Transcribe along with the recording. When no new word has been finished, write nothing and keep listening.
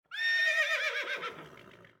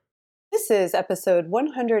This is episode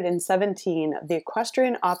 117 of the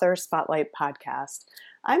Equestrian Author Spotlight podcast.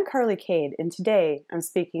 I'm Carly Cade, and today I'm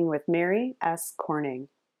speaking with Mary S. Corning.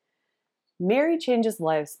 Mary changes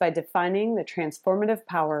lives by defining the transformative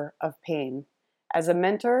power of pain. As a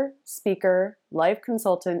mentor, speaker, life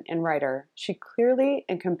consultant, and writer, she clearly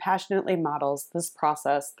and compassionately models this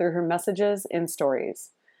process through her messages and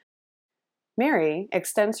stories. Mary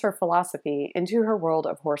extends her philosophy into her world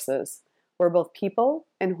of horses, where both people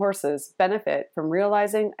and horses benefit from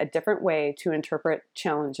realizing a different way to interpret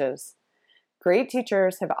challenges. Great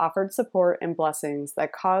teachers have offered support and blessings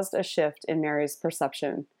that caused a shift in Mary's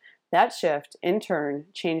perception. That shift, in turn,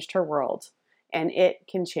 changed her world, and it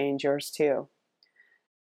can change yours too.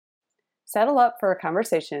 Settle up for a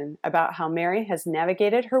conversation about how Mary has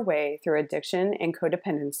navigated her way through addiction and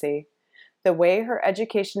codependency, the way her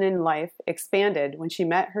education in life expanded when she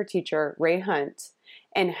met her teacher, Ray Hunt,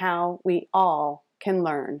 and how we all can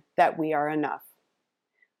learn that we are enough.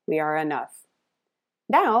 We are enough.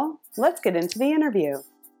 Now, let's get into the interview.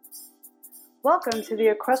 Welcome to the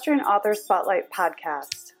Equestrian Author Spotlight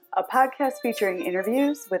podcast, a podcast featuring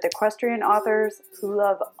interviews with equestrian authors who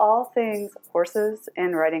love all things horses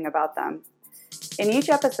and writing about them. In each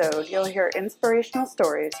episode, you'll hear inspirational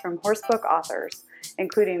stories from horsebook authors,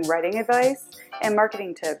 including writing advice and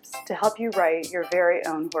marketing tips to help you write your very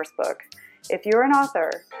own horsebook. If you're an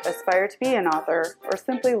author, aspire to be an author, or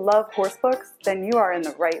simply love horsebooks, then you are in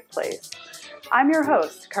the right place. I'm your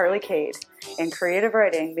host, Carly Cade, and creative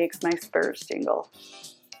writing makes my spurs jingle.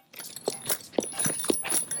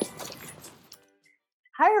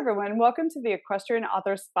 Hi, everyone. Welcome to the Equestrian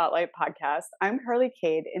Author Spotlight podcast. I'm Carly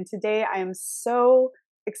Cade, and today I am so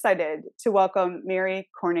excited to welcome Mary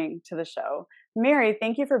Corning to the show. Mary,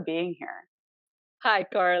 thank you for being here. Hi,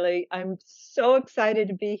 Carly. I'm so excited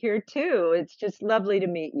to be here too. It's just lovely to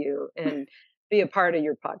meet you and be a part of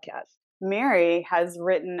your podcast. Mary has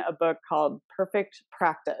written a book called Perfect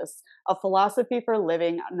Practice, a philosophy for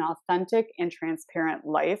living an authentic and transparent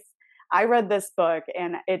life. I read this book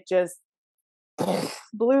and it just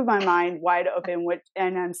blew my mind wide open,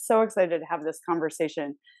 and I'm so excited to have this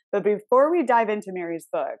conversation. But before we dive into Mary's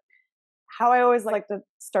book, how I always like to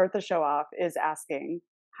start the show off is asking,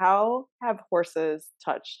 how have horses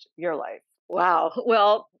touched your life? Wow.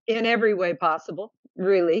 Well, in every way possible,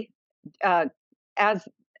 really. As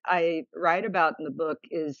I write about in the book,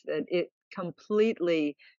 is that it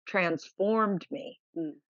completely transformed me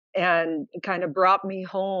and kind of brought me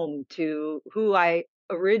home to who I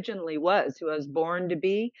originally was, who I was born to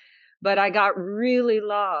be. But I got really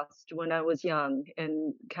lost when I was young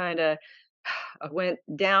and kind of I went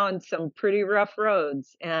down some pretty rough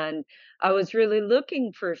roads, and I was really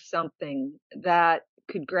looking for something that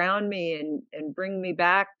could ground me and bring me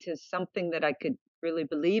back to something that I could really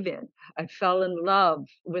believe in. I fell in love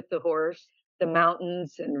with the horse, the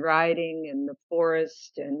mountains and riding and the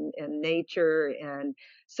forest and nature. And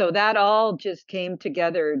so that all just came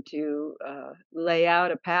together to lay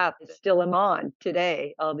out a path that still am on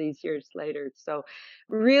today, all these years later. So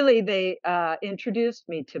really, they introduced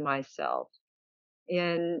me to myself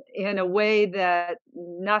in a way that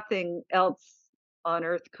nothing else on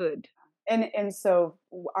earth could. And so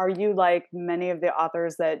are you like many of the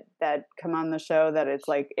authors that come on the show, that it's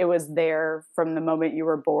like it was there from the moment you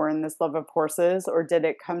were born, this love of horses, or did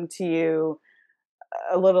it come to you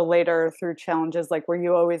a little later through challenges? Like, were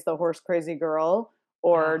you always the horse crazy girl,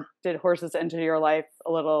 or did horses enter your life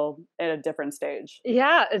a little at a different stage?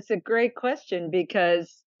 Yeah, it's a great question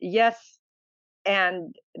because yes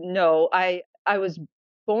and no. I was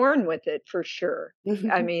born with it for sure.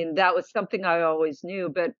 I mean, that was something I always knew,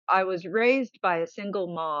 but I was raised by a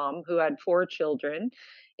single mom who had 4 children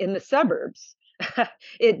in the suburbs.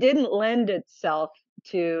 It didn't lend itself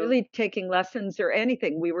to really taking lessons or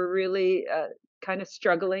anything. We were really kind of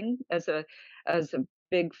struggling as a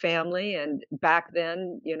big family, and back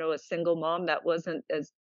then, a single mom, that wasn't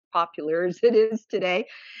as popular as it is today.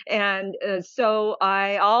 And so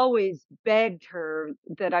I always begged her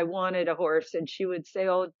that I wanted a horse. And she would say,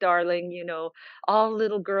 "Oh, darling, all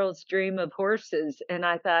little girls dream of horses." And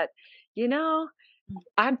I thought,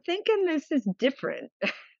 I'm thinking this is different.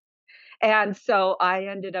 And so I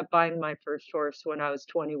ended up buying my first horse when I was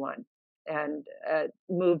 21 and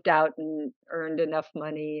moved out and earned enough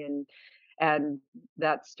money. And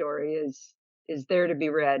that story is there to be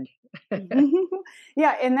read.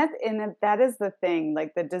 Yeah, and that is the thing,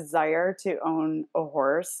 like the desire to own a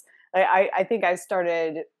horse. I think I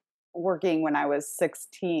started working when I was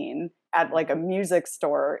 16 at like a music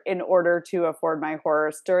store in order to afford my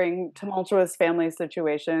horse during tumultuous family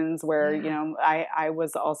situations where, Yeah. I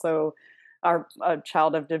was also are a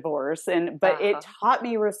child of divorce, but it Uh-huh. taught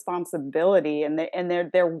me responsibility, and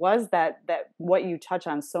there was that what you touch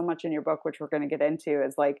on so much in your book, which we're going to get into,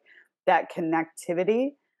 is like that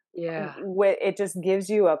connectivity. Yeah. It just gives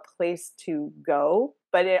you a place to go,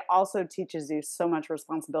 but it also teaches you so much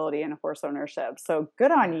responsibility in horse ownership. So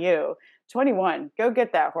good on Yeah. you. 21, go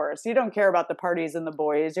get that horse. You don't care about the parties and the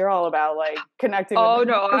boys. You're all about like connecting with Oh, the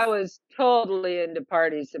no, I horse. was totally into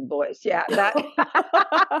parties and boys. Yeah, that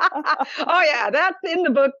Oh, yeah, that's in the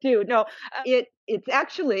book too. No, it's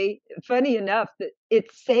actually funny enough that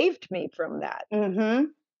it saved me from that. Mhm.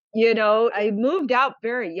 You know, I moved out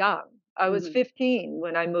very young. I was Mhm. 15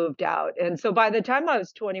 when I moved out, and so by the time I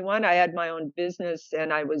was 21, I had my own business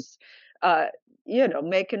and I was, uh,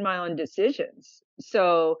 making my own decisions.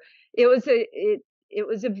 So, it was a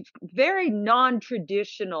very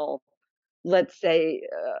non-traditional, let's say,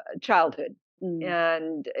 childhood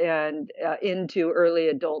Mm. and into early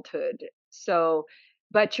adulthood. So,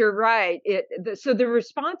 but you're right. So the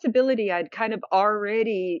responsibility I'd kind of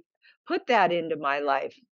already put that into my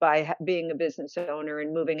life by being a business owner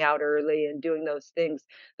and moving out early and doing those things.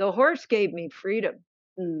 The horse gave me freedom.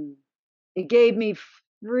 Mm. It gave me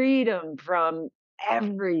freedom from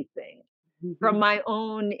everything, from Mhm. my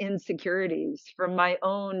own insecurities, from my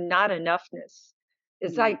own not enoughness.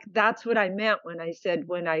 It's Mm. like that's what I meant when I said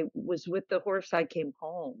when I was with the horse, I came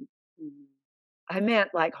home. Mhm. I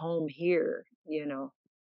meant like home here, you know.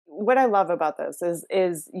 What I love about this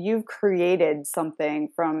is you've created something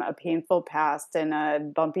from a painful past and a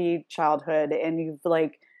bumpy childhood, and you've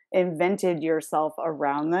like invented yourself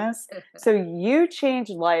around this. So you change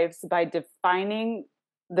lives by defining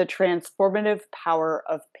the transformative power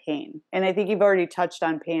of pain. And I think you've already touched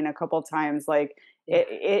on pain a couple times like Yeah.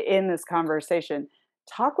 in this conversation.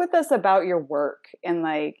 Talk with us about your work and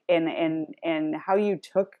like and how you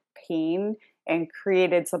took pain and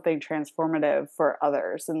created something transformative for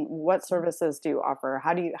others, and what services do you offer?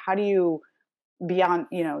 How do you beyond,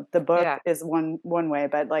 the book Yeah. is one way,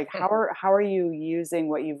 but like how are you using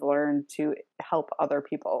what you've learned to help other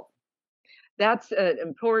people? That's an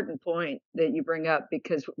important point that you bring up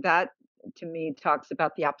because that to me talks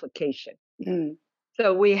about the application. Mm.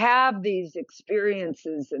 So we have these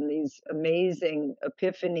experiences and these amazing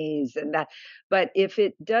epiphanies and that, but if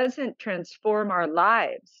it doesn't transform our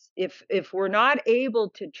lives, if we're not able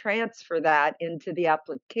to transfer that into the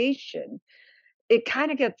application, it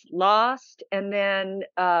kind of gets lost, and then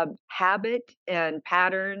habit and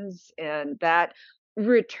patterns and that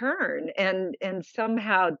return and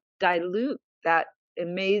somehow dilute that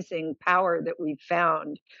amazing power that we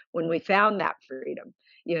found when we found that freedom.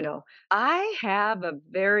 I have a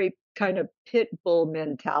very kind of pit bull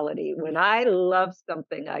mentality. When I love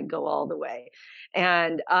something, I go all the way,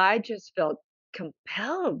 and I just felt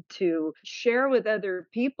compelled to share with other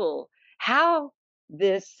people how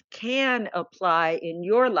this can apply in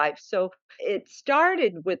your life. So it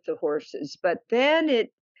started with the horses, but then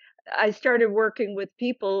it I started working with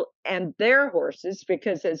people and their horses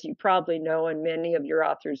because, as you probably know, and many of your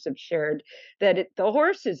authors have shared, that the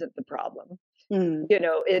horse isn't the problem. Mm.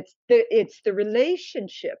 It's the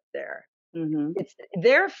relationship there. Mhm.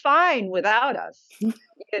 They're fine without us,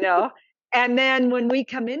 you know? And then when we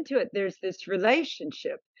come into it, there's this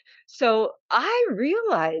relationship. So I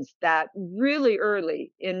realized that really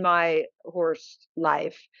early in my horse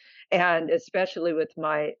life, and especially with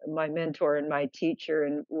my mentor and my teacher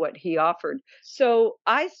and what he offered. So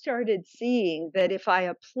I started seeing that if I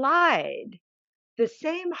applied the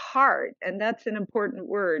same heart, and that's an important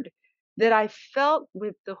word, that I felt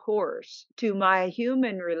with the horse to my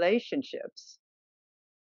human relationships,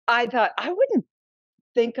 I thought, I wouldn't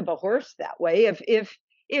think of a horse that way.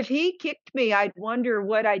 If he kicked me, I'd wonder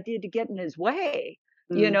what I did to get in his way.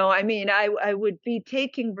 Mm. I mean, I would be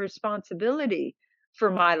taking responsibility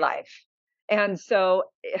for my life. And so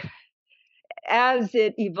as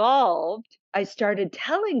it evolved, I started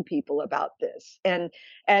telling people about this, and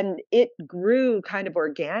it grew kind of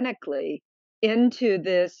organically into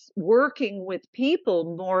this working with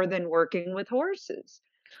people more than working with horses.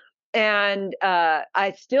 And,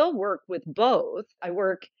 I still work with both. I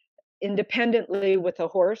work independently with a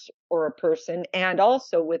horse or a person and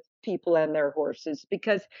also with people and their horses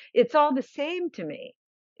because it's all the same to me.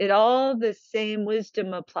 It all the same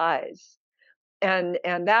wisdom applies. And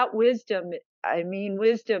that wisdom, I mean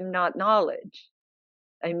wisdom, not knowledge.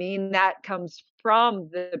 I mean, that comes from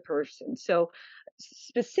the person. So,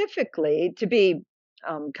 specifically, to be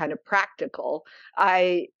kind of practical,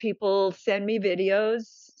 I people send me videos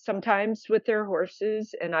sometimes with their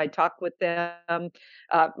horses, and I talk with them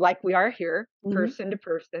like we are here, Mhm. person to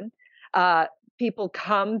person. Uh, people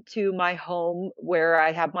come to my home where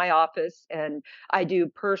I have my office, and I do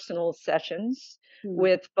personal sessions Mm.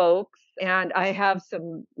 with folks. And I have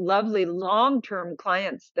some lovely long-term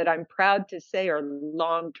clients that I'm proud to say are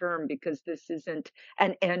long-term, because this isn't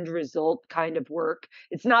an end result kind of work.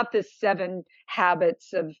 It's not the 7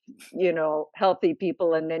 habits of, healthy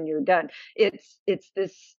people and then you're done. It's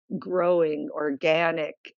this growing,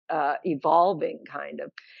 organic, evolving kind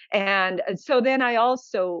of. And so then I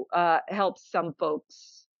also help some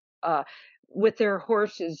folks uh, with their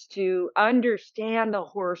horses to understand the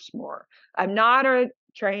horse more. I'm not a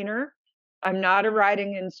trainer. I'm not a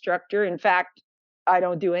riding instructor. In fact, I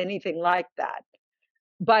don't do anything like that.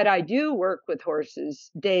 But I do work with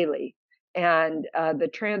horses daily. And the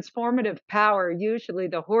transformative power, usually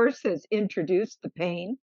the horse has introduced the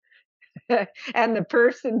pain, and the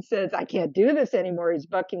person says, I can't do this anymore. He's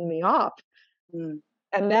bucking me off. Mm.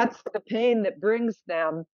 And that's the pain that brings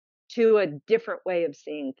them to a different way of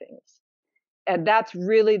seeing things. And that's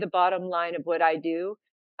really the bottom line of what I do.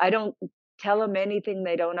 I don't tell them anything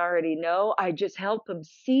they don't already know. I just help them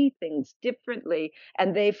see things differently,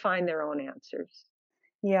 and they find their own answers.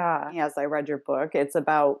 Yeah. As I read your book, it's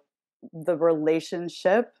about the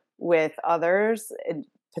relationship with others, and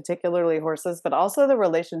particularly horses, but also the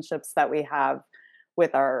relationships that we have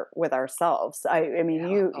with ourselves. I mean,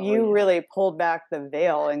 Yeah. Oh, you yeah. really pulled back the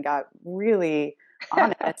veil and got really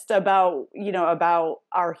honest about, about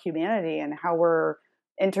our humanity and how we're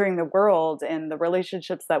entering the world and the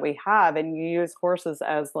relationships that we have. And you use horses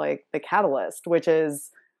as like the catalyst, which is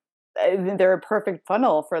they're a perfect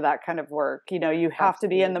funnel for that kind of work. You have to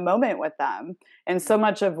be in the Absolutely. moment with them. And so Yeah.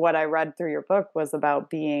 much of what I read through your book was about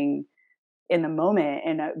being in the moment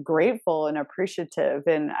and grateful and appreciative.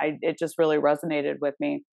 And it just really resonated with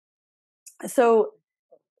me. So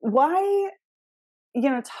why,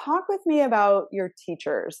 talk with me about your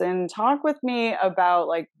teachers and talk with me about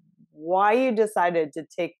like why you decided to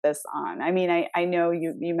take this on. I mean, I know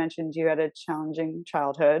you mentioned you had a challenging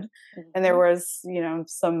childhood and there Mhm. was,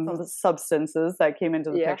 some substances that came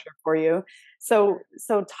into the Yeah. picture for you. So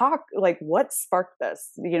talk like what sparked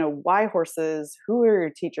this? Why horses? Who are your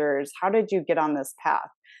teachers? How did you get on this path?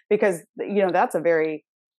 Because that's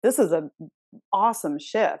this is a awesome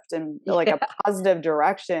shift and like a Yeah. positive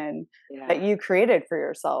direction that Yeah. you created for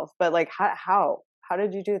yourself. But like how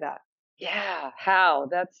did you do that? Yeah. How?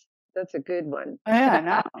 That's a good one.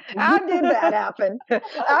 Yeah, I How know. did that happen?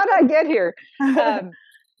 How'd I get here? Um,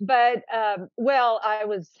 well, I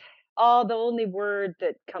was all the only word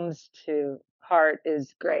that comes to heart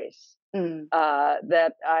is grace. Mm.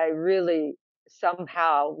 That I really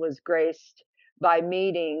somehow was graced by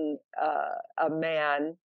meeting a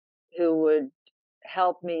man who would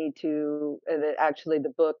help me to. Actually,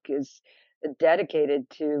 the book is dedicated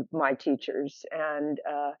to my teachers, and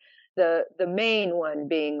the main one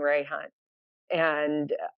being Ray Hunt.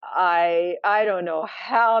 And I don't know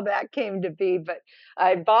how that came to be, but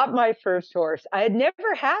I bought my first horse. I had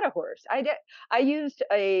never had a horse. I used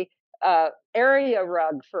a area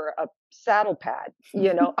rug for a saddle pad,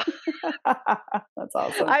 That's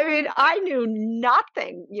awesome. I mean, I knew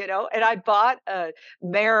nothing, and I bought a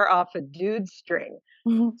mare off a dude string.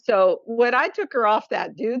 So when I took her off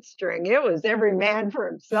that dude string, it was every man for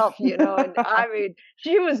himself, and I mean,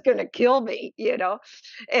 she was going to kill me,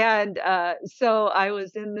 And so I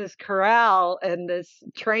was in this corral, and this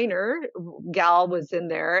trainer gal was in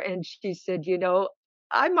there, and she said,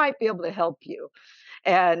 I might be able to help you.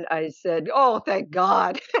 And I said, oh, thank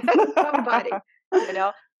God, somebody, you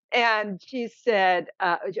know. And she said,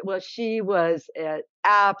 well, she was an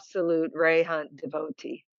absolute Ray Hunt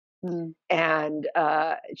devotee. Mm. And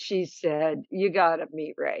she said, you got to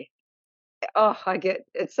meet Ray. Oh, I get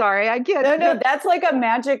it. Sorry, I get No, that's like a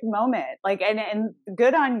magic moment. Like, and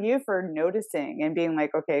good on you for noticing and being like,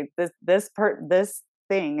 okay, this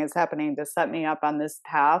thing is happening to set me up on this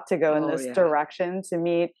path to go in Oh, this yeah. direction to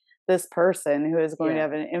meet this person who is going to Yeah.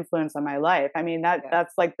 have an influence on my life. I mean, Yeah.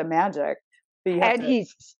 that's like the magic. But you have And to.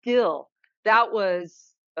 he's still, that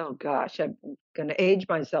was, oh gosh, I'm going to age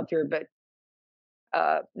myself here, but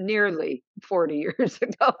nearly 40 years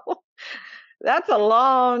ago. That's a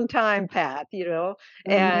long time, Pat, Mhm.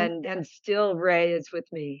 and still Ray is with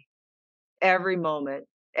me every moment,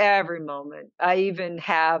 every moment. I even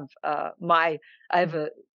have I have a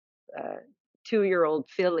 2-year-old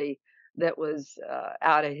filly that was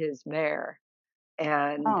out of his mare,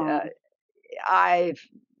 and Oh. I've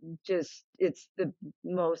just it's the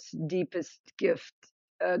most deepest gift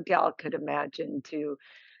a gal could imagine to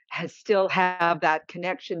has still have that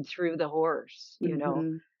connection through the horse.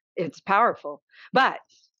 Mhm. It's powerful. But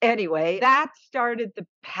anyway, that started the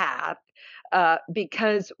path,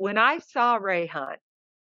 because when I saw Ray Hunt,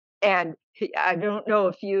 and I don't know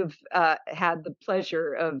if you've had the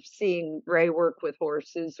pleasure of seeing Ray work with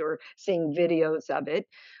horses or seeing videos of it,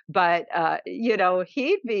 but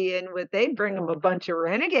he'd be in with, they'd bring him a bunch of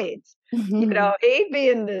renegades. He'd be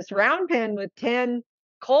in this round pen with 10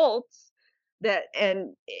 colts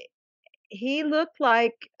and he looked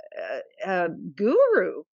like a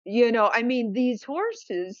guru. I mean, these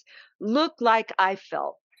horses look like I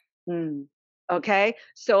felt. Mm. Okay.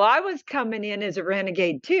 So I was coming in as a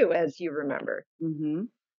renegade too, as you remember. Mm-hmm.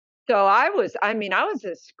 So I was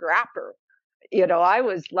a scrapper. I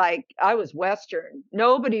was Western.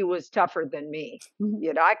 Nobody was tougher than me.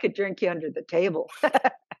 I could drink you under the table.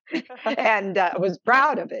 And was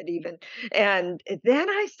proud of it even. And then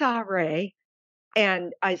I saw Ray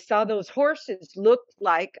and I saw those horses looked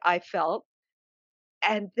like I felt.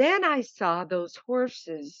 And then I saw those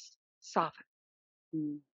horses soften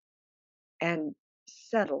and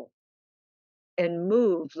settle and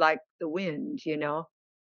move like the wind.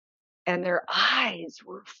 And their eyes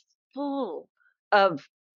were full of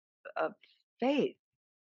of faith,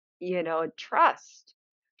 and trust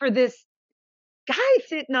for this guy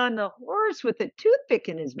sitting on the horse with a toothpick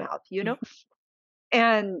in his mouth.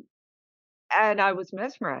 And I was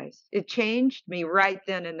mesmerized. It changed me right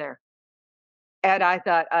then and there. And I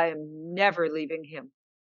thought, I am never leaving him.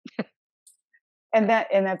 And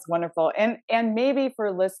that's wonderful. And maybe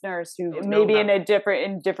for listeners who maybe in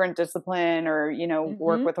different discipline or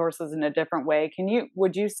work with horses in a different way,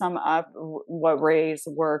 would you sum up what Ray's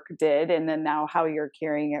work did and then now how you're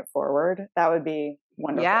carrying it forward? That would be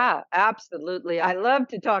wonderful. Yeah, absolutely. I love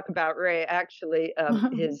to talk about Ray. Actually,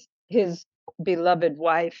 his beloved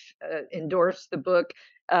wife endorsed the book.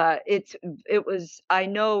 It was, I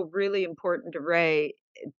know, really important to Ray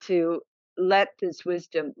to let this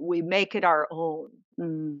wisdom, we make it our own.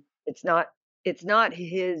 It's not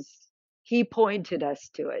his. He pointed us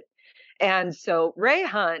to it. And so Ray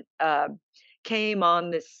Hunt came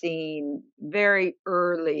on the scene very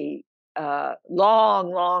early,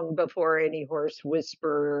 long before any horse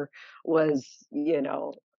whisperer was,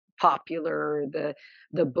 popular.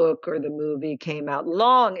 The book or the movie came out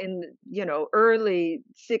long in, early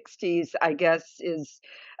 60s, I guess, is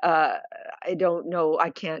I don't know, I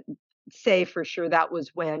can't say for sure that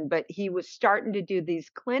was when, but he was starting to do these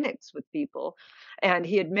clinics with people. And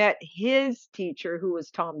he had met his teacher, who was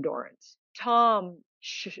Tom Dorrance. Tom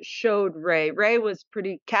showed Ray. Ray was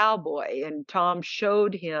pretty cowboy, and Tom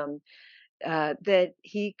showed him that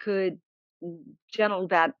he could gentle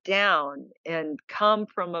that down and come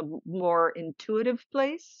from a more intuitive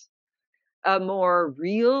place, a more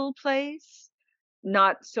real place,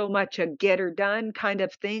 not so much a get her done kind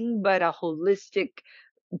of thing, but a holistic,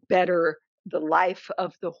 better the life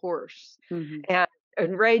of the horse.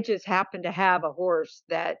 And Ray just happened to have a horse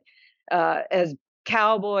that, as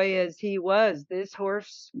cowboy as he was, this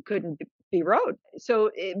horse couldn't be rode.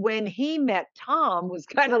 So when he met Tom was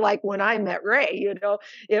kind of like when I met Ray.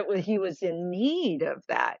 He was in need of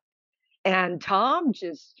that. And Tom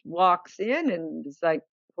just walks in and is like,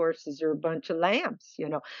 horses are a bunch of lambs.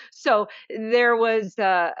 So there was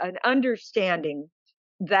an understanding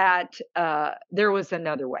that there was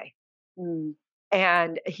another way.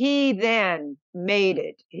 And he then made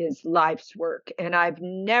it his life's work. And I've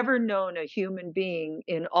never known a human being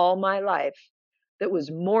in all my life that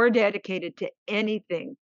was more dedicated to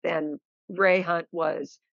anything than Ray Hunt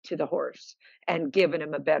was to the horse and giving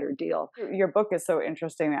him a better deal. Your book is so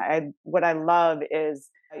interesting. What I love is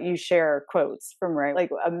you share quotes from Ray,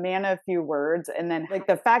 like a man of few words. And then like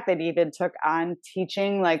the fact that he even took on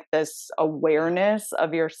teaching like this awareness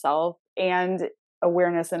of yourself and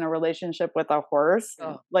awareness in a relationship with a horse.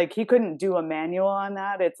 Like he couldn't do a manual on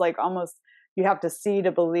that. It's like almost you have to see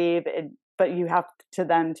to believe it, but you have to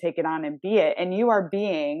then take it on and be it. And you are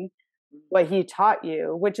being what he taught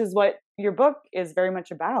you, which is what your book is very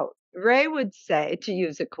much about. Ray would say, to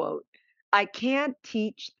use a quote, I can't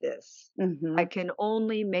teach this. I can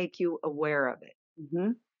only make you aware of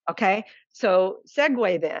it. Okay. So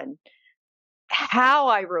segue then, how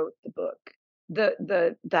I wrote the book,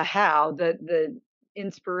 the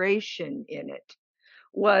inspiration in it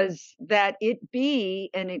was that it be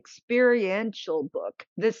an experiential book.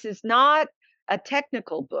 This is not a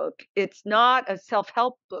technical book. It's not a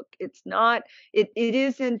self-help book. It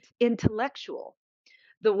isn't intellectual.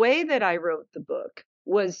 The way that I wrote the book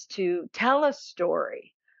was to tell a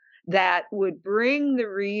story that would bring the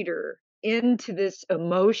reader into this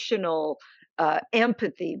emotional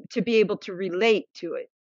empathy, to be able to relate to it.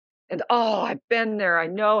 And, oh, I've been there, I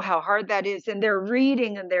know how hard that is, and they're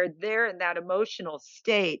reading, and they're there in that emotional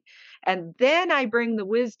state, and then I bring the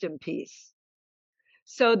wisdom piece,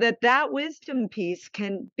 so that that wisdom piece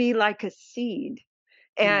can be like a seed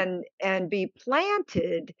Mm. and be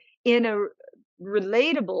planted in a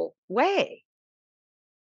relatable way.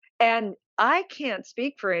 And I can't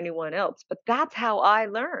speak for anyone else, but that's how I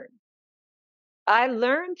learn. I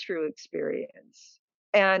learn through experience,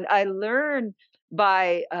 and I learn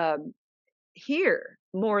by, hear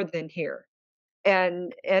more than hear.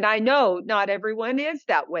 And I know not everyone is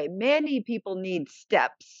that way. Many people need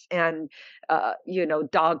steps and,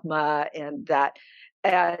 dogma and that,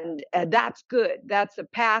 and that's good. That's a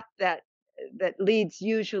path that leads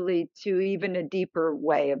usually to even a deeper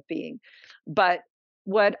way of being. But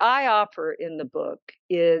what I offer in the book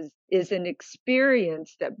is an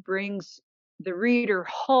experience that brings the reader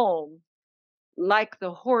home like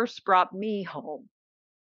the horse brought me home.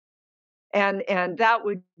 And that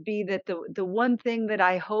would be that the one thing that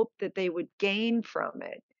I hope that they would gain from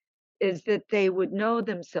it is that they would know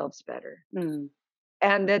themselves better, Mm.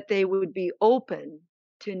 and that they would be open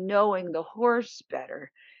to knowing the horse better,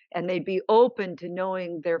 and they'd be open to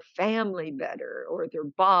knowing their family better, or their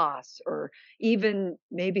boss, or even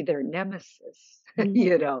maybe their nemesis, Mhm.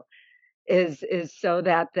 you know, is so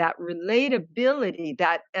that that relatability,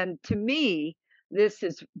 that, and to me, this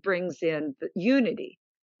is brings in the unity,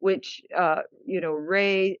 which,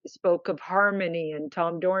 Ray spoke of harmony and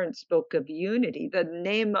Tom Dorrance spoke of unity, the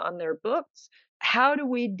name on their books. How do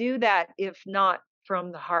we do that if not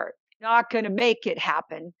from the heart? Not going to make it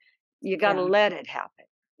happen. You got to Yeah. let it happen,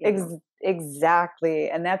 you Ex know. exactly,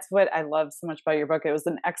 and that's what I love so much about your book. It was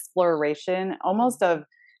an exploration almost Mhm. of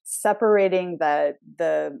separating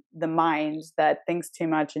the mind that thinks too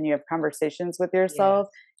much and you have conversations with Yes. yourself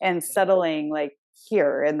and Yes. settling, like,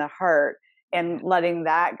 here in the heart and Yeah. letting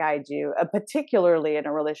that guide you, particularly in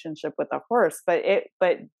a relationship with a horse. But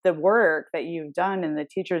the work that you've done and the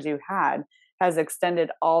teachers you had has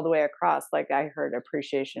extended all the way across. Like, I heard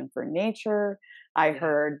appreciation for nature, I Yeah.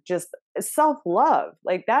 heard just self-love.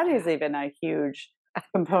 Like, that is Yeah. even a huge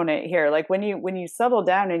component here. Like, when you settle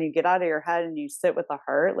down and you get out of your head and you sit with the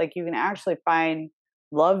heart, like, you can actually find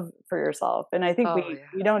love for yourself. And I think Oh we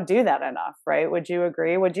yeah. don't do that enough, right? Would you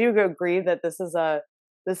agree? Would you agree that this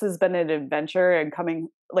has been an adventure and coming,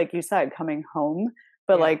 like you said, coming home,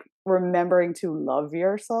 but Yeah. like remembering to love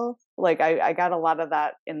yourself? Like, I got a lot of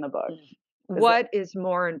that in the book. Mm. Is it? What is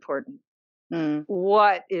more important? Mm,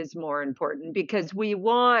 What is more important? Because we've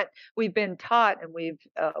been taught, and we've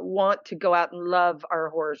want to go out and love our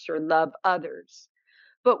horse or love others.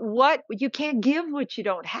 But what, you can't give what you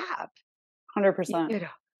don't have, 100%. you know.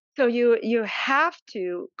 So you have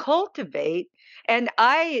to cultivate. And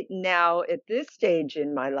I now, at this stage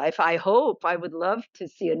in my life, I hope, I would love to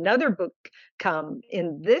see another book come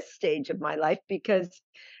in this stage of my life, because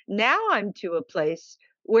now I'm to a place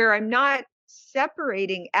where I'm not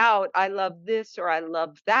separating out, I love this or I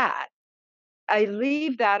love that. I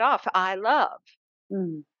leave that off. I love,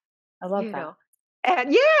 Mm, I love you that. know.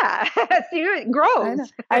 And yeah, see, it I know.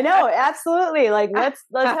 grows. I know, absolutely. Like, let's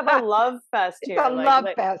have a love fest It's a here. love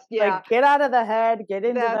fest. Yeah, Like, get out of the head, get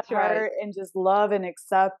into the that's right. heart, and just love and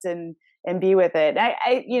accept and be with it.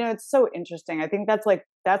 It's so interesting. I think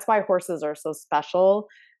that's why horses are so special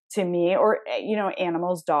to me, or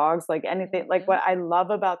animals, dogs, like anything. Like, Mhm. what I love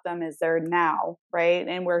about them is they're now, right?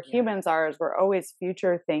 And where Yeah. humans are is we're always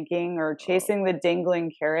future thinking or Oh, chasing the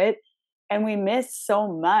dangling carrot, and we miss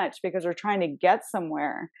so much because we're trying to get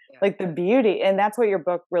somewhere. yeah, Like, the beauty, and that's what your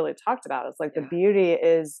book really talked about, is like the yeah, beauty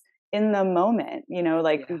is in the moment,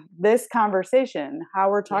 like yeah, this conversation, how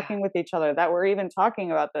we're yeah, talking with each other, that we're even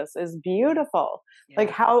talking about this is yeah, beautiful. Like,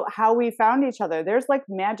 yeah. how we found each other, there's like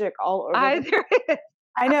magic all over the. There is.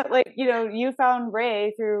 I know, like, you found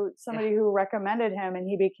Ray through Yeah, somebody who recommended him and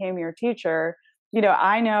he became your teacher.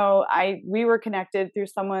 I know we were connected through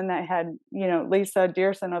someone that had, Lisa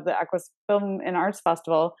Dearson of the Equus Film and Arts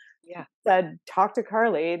Festival yeah, said, talk to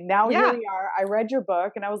Carly. Now here yeah. we are. I read your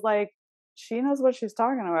book and I was like, she knows what she's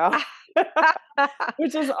talking about,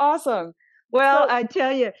 which is awesome. Well, So, I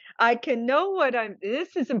tell you, I can know what I'm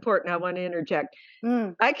this is important, I wanna interject.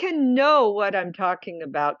 mm, I can know what I'm talking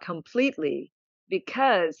about completely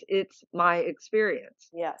because it's my experience.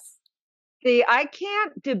 yes. See, I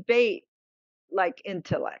can't debate like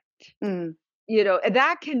intellect, Mm, and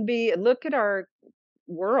that can be, look at our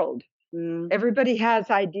world. mm, Everybody has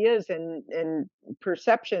ideas and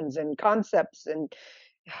perceptions and concepts, and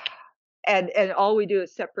all we do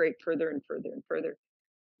is separate further and further and further.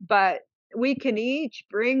 But we can each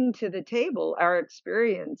bring to the table our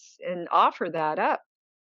experience and offer that up.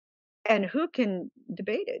 And who can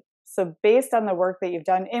debate it? so based on the work that you've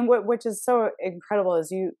done, and which is so incredible, is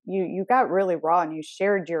you got really raw and you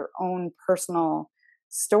shared your own personal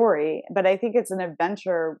story. But I think it's an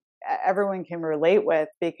adventure everyone can relate with,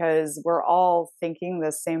 because we're all thinking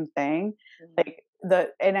the same thing. Like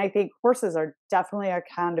and I think horses are definitely a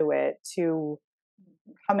conduit to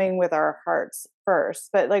coming with our hearts first.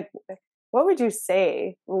 But like, what would you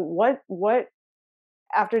say? What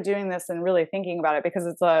after doing this and really thinking about it, because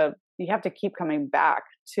you have to keep coming back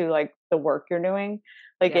to like the work you're doing.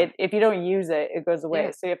 Like if you don't use it, it goes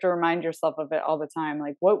away. So you have to remind yourself of it all the time.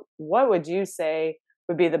 Like what would you say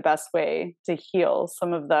would be the best way to heal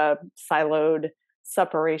some of the siloed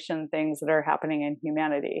separation things that are happening in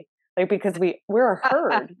humanity? Like, because we're a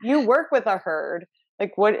herd. You work with a herd.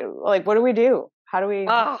 Like what do we do? How do we?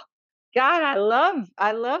 Oh God, I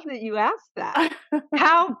love that you asked that.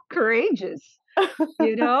 How courageous,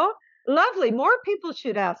 you know? Lovely. More people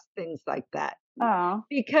should ask things like that. Oh.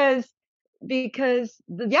 Because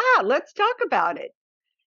let's talk about it.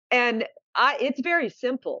 And it's very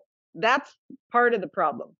simple. That's part of the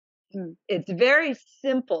problem. It's very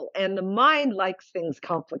simple, and the mind likes things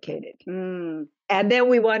complicated. And then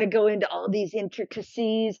we want to go into all these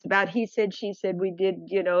intricacies about he said, she said, we did,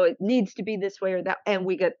 it needs to be this way or that, and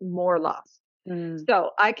we get more lost.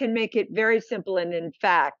 So I can make it very simple. And in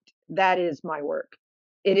fact, that is my work.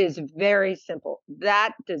 It is very simple.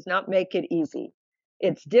 That does not make it easy.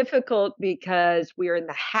 It's difficult because we are in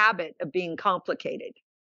the habit of being complicated.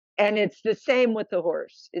 And it's the same with the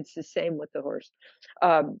horse.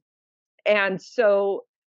 And so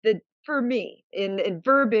for me, in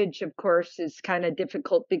verbiage, of course, is kind of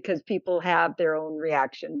difficult because people have their own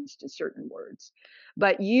reactions to certain words.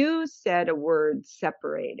 But you said a word,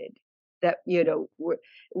 separated, that,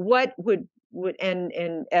 what would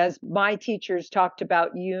and as my teachers talked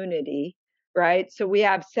about unity, right? So we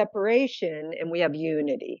have separation and we have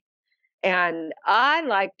unity. And I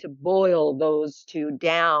like to boil those two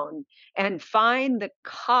down and find the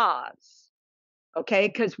cause. Okay,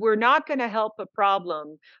 because we're not going to help a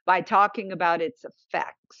problem by talking about its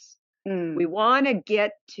effects. We want to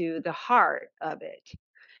get to the heart of it.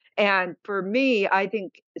 And for me, I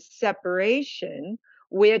think separation,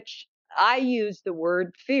 which I use the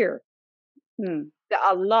word fear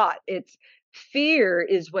a lot. It's fear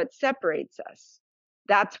is what separates us.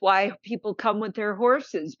 That's why people come with their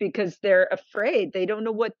horses, because they're afraid. They don't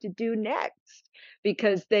know what to do next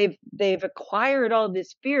because they've acquired all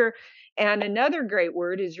this fear. And another great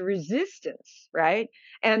word is resistance, right?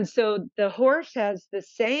 And so the horse has the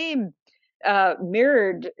same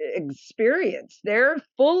mirrored experience. They're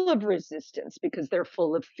full of resistance because they're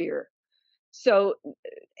full of fear. So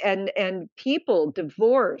and people,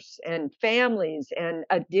 divorce and families and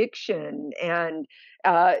addiction and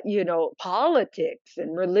politics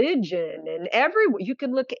and religion and you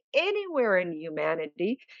can look anywhere in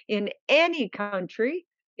humanity, in any country,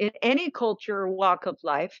 in any culture or walk of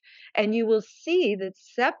life, and you will see that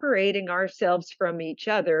separating ourselves from each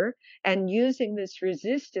other and using this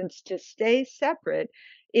resistance to stay separate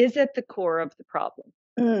is at the core of the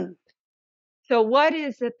problem. So what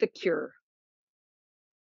is at the cure?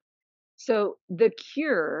 So the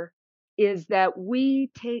cure is that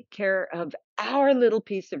we take care of our little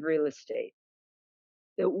piece of real estate.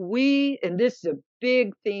 And this is a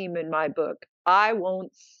big theme in my book, I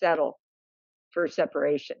won't settle for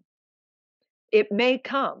separation. It may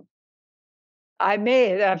come.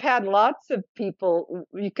 I've had lots of people,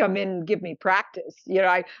 you come in and give me practice.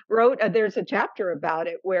 I wrote, there's a chapter about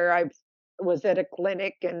it where I was at a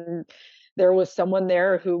clinic and there was someone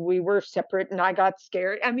there who we were separate and I got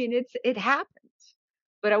scared. I mean, it happens,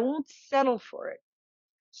 but I won't settle for it.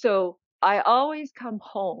 So I always come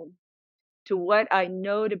home to what I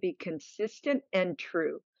know to be consistent and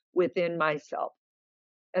true within myself.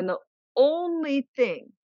 And the only thing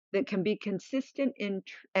that can be consistent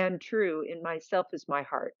and true in myself is my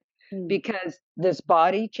heart, because this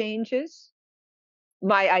body changes.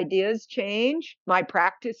 My ideas change, my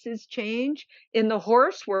practices change. In the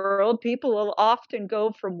horse world, people will often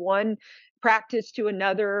go from one practice to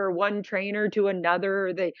another, or one trainer to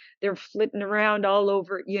another. They're flitting around all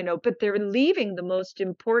over, but they're leaving the most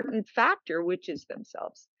important factor, which is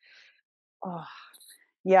themselves. Oh,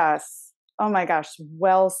 yes. Oh my gosh,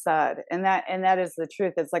 well said. And that is the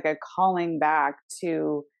truth. It's like a calling back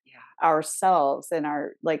to ourselves and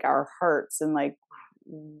our hearts, and like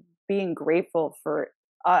being grateful for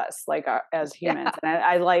us, like as humans. And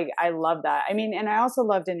I love that. I mean, and I also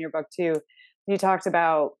loved in your book too, you talked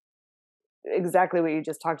about exactly what you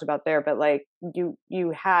just talked about there, but like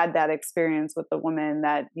you had that experience with the woman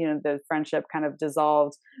that, the friendship kind of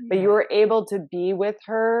dissolved, but you were able to be with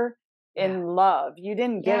her Yeah. in love. You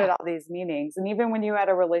didn't give it Yeah. all these meanings. And even when you had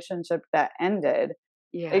a relationship that ended,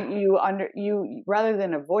 Yeah. you rather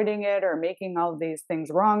than avoiding it or making all these things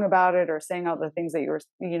wrong about it or saying all the things that you were,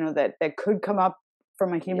 that could come up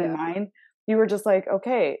from a human Yeah. mind, you were just like,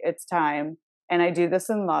 okay, it's time, and I do this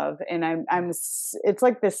in love, and it's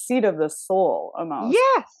like the seed of the soul almost.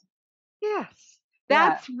 Yes. Yes. Yeah.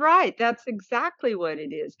 That's right. That's exactly what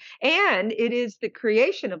it is. And it is the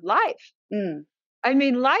creation of life. Mm. I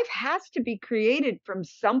mean, life has to be created from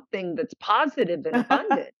something that's positive and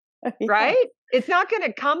abundant, Yeah. right? It's not going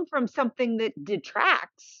to come from something that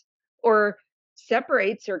detracts or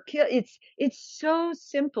separates or kill. It's so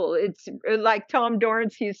simple. It's like Tom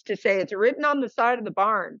Dorrance used to say, it's written on the side of the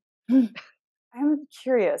barn. I'm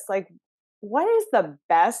curious, like, what is the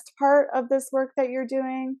best part of this work that you're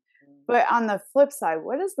doing? But on the flip side,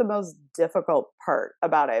 what is the most difficult part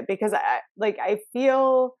about it? Because I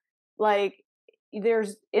feel like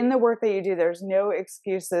there's in the work that you do, there's no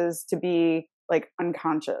excuses to be like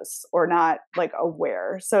unconscious or not like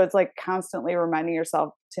aware. So it's like constantly reminding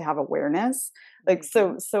yourself to have awareness. Like,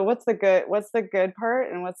 Mhm. so what's the good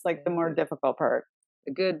part and what's like the more difficult part?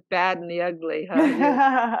 The good, bad, and the ugly, huh?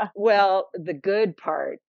 Yeah. Well, the good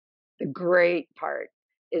part, the great part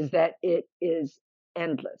is that it is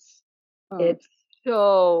endless. Mm. It's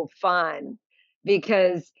so fun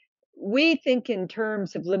because we think in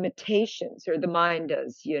terms of limitations, or the mind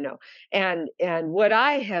does, and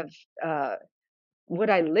uh, what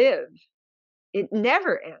I live, it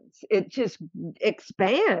never ends. It just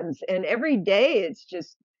expands, and every day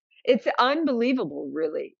it's unbelievable,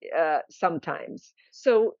 really, sometimes.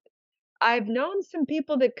 So I've known some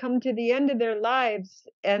people that come to the end of their lives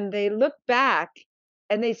and they look back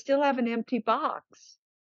and they still have an empty box,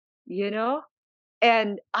 you know?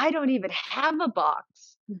 And I don't even have a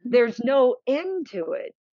box. There's no end to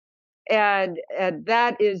it. And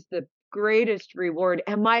that is the greatest reward.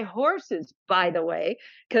 And my horses, by the way,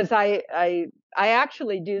 because I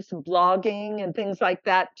actually do some blogging and things like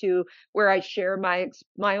that too, where I share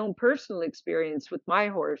my own personal experience with my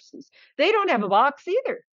horses. They don't have a box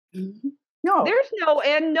either. No, There's no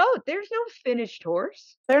end note. There's no finished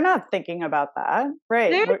horse. they're not thinking about that,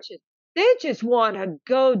 right? They're just they just want to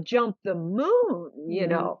go jump the moon.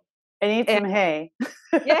 And eat And some hay.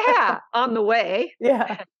 yeah, on the way.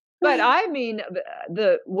 Yeah. But I mean,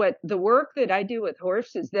 the work that I do with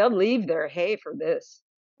horses, they'll leave their hay for this.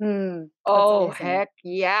 That's Oh, amazing. heck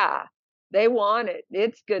yeah. They want it.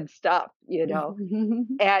 It's good stuff.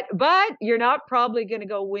 But you're not probably going to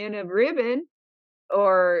go win a ribbon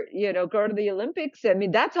or, go to the Olympics. I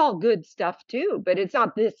mean, that's all good stuff too, but it's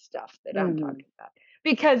not this stuff that I'm Mhm. talking about.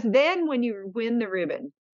 Because then when you win the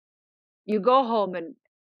ribbon, you go home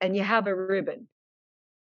and you have a ribbon.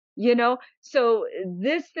 So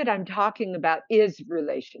this that I'm talking about is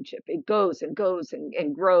relationship. It goes and goes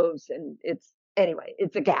and grows, and it's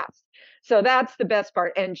a gas. So that's the best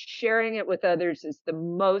part, and sharing it with others is the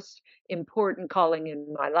most important calling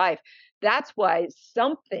in my life. That's why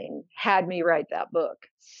something had me write that book.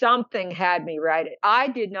 Something had me write it. I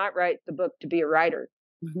did not write the book to be a writer.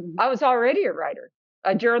 I was already a writer.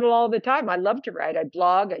 I journal all the time. I love to write. I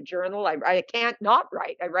blog, I journal. I can't not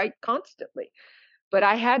write. I write constantly. But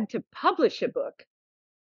I had to publish a book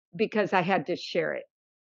because I had to share it.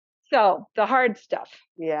 So the hard stuff,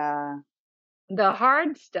 Yeah. the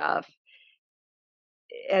hard stuff,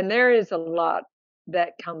 and there is a lot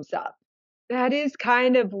that comes up. That is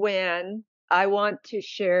kind of when I want to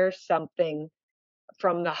share something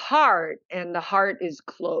from the heart, and the heart is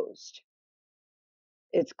closed.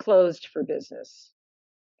 It's closed for business.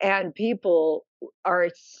 And people are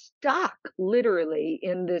stuck literally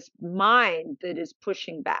in this mind that is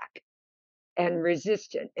pushing back and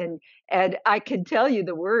resistant. And I can tell you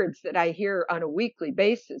the words that I hear on a weekly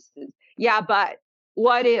basis is, yeah, but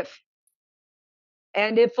what if,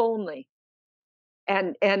 and if only,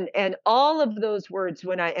 and all of those words,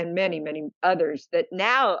 when I and many many others, that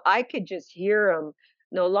now I could just hear them.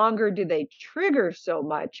 No longer do they trigger so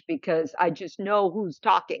much because I just know who's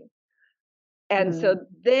talking. And Mm. so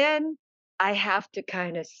then I have to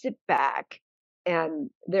kind of sit back and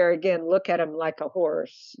there again look at him like a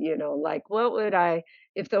horse, like what would I,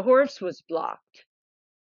 if the horse was blocked,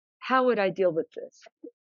 how would I deal with this?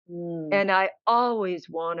 Mm. And I always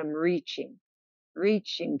want them reaching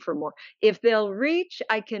for more. If they'll reach,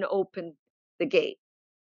 I can open the gate.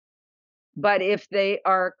 But if they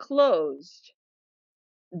are closed,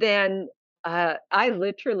 then I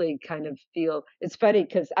literally kind of feel it's funny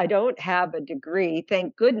because I don't have a degree,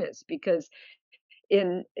 thank goodness, because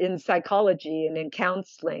in psychology and in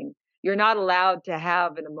counseling, you're not allowed to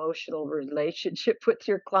have an emotional relationship with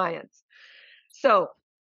your clients. So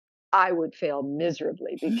I would fail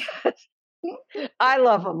miserably because I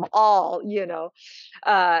love them all,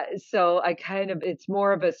 so I kind of it's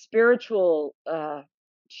more of a spiritual,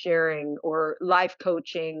 sharing or life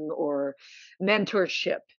coaching or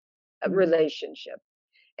mentorship, Mhm. relationship.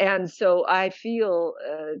 And so I feel,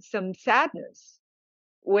 some sadness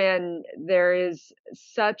when there is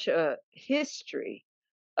such a history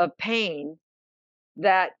of pain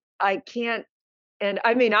that I can't and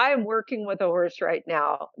I mean, I am working with a horse right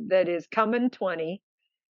now that is coming 20,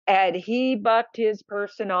 and he bucked his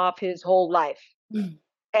person off his whole life.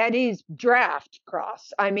 And he's draft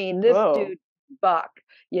cross. I mean, this Whoa. dude buck,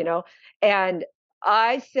 you know. And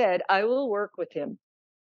I said I will work with him,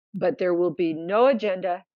 but there will be no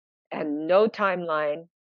agenda and no timeline.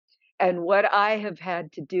 And what I have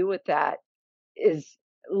had to do with that is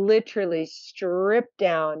literally strip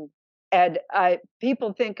down. And I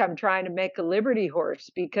people think I'm trying to make a liberty horse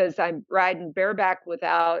because I'm riding bareback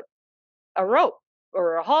without a rope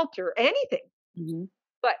or a halter or anything. Mhm.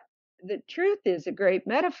 But the truth is a great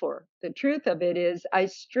metaphor. The truth of it is I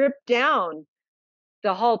stripped down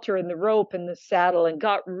the halter and the rope and the saddle and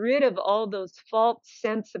got rid of all those false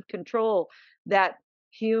sense of control that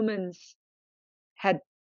humans had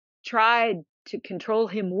tried to control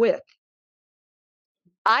him with.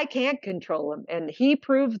 I can't control him. And he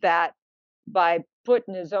proved that by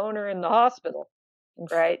putting his owner in the hospital,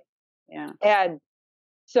 right? Yeah. And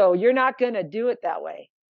so you're not going to do it that way.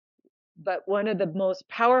 But one of the most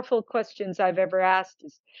powerful questions I've ever asked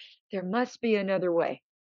is there must be another way.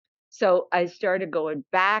 So I started going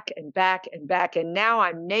back and back and back. And now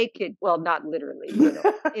I'm naked. Well, not literally,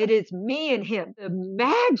 it is me and him. The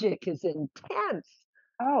magic is intense.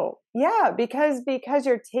 Oh, yeah, because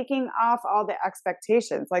you're taking off all the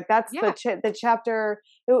expectations. Like that's Yeah. the chapter.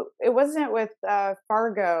 It wasn't it with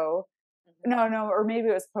Fargo. Mhm. No, or maybe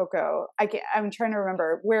it was Poco. I'm trying to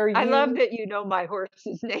remember where I love you. that you know my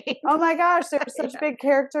horse's name. Oh my gosh, there's such Yeah. big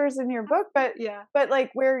characters in your book, Yeah. but like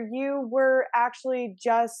where you were actually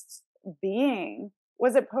just being.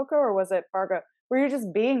 Was it Poco or was it Fargo? Where you're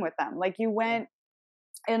just being with them. Like you Yeah. went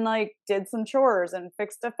and like did some chores and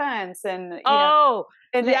fixed a fence and Oh,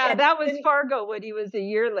 yeah, and that was then Fargo when he was a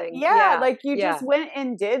yearling. yeah, Yeah, like you just yeah. went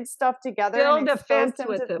and did stuff together and Build a exposed fence him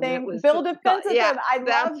with to him. It things, was build a fence with yeah, him. I love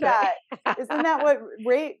that's right. that. Isn't that what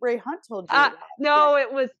Ray Hunt told you that? Yeah. No,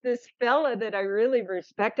 it was this fella that I really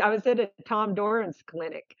respect. I was at a Tom Dorrance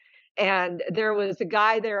clinic, and there was a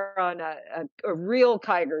guy there on a real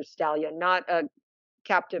Kiger stallion, not a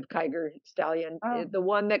captive Kiger stallion, Oh. the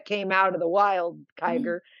one that came out of the wild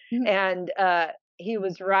Kiger. And he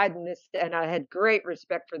was riding this, and I had great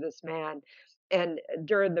respect for this man. And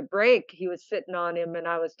during the break, he was sitting on him, and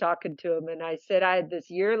I was talking to him, and I said I had this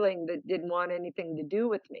yearling that didn't want anything to do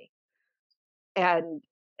with me, and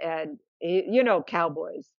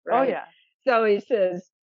cowboys, Oh right? yeah. So he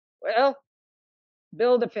says, "Well,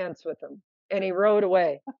 build a fence with him," and he rode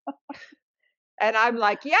away. And I'm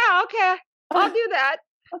like, "Yeah, okay, I'll do that."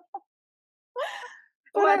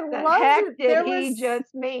 But I What the loved heck it. did he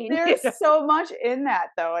just mean? There's so much in that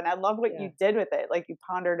though, and I love what Yeah. you did with it. Like you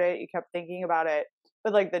pondered it, you kept thinking about it.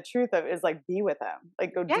 But like the truth of it is like be with them.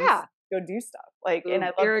 Like Yeah. go do stuff. Like and I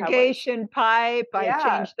The love cowboys. irrigation pipe, I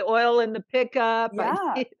Yeah. changed the oil in the pickup,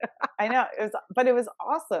 Yeah. I know. It was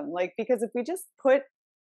awesome. Like because if we just put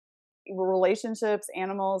relationships,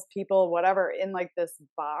 animals, people, whatever in like this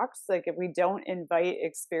box, like if we don't invite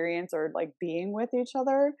experience or like being with each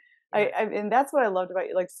other, Yeah, and that's what I loved about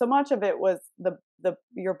you. Like so much of it was the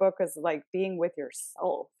your book is like being with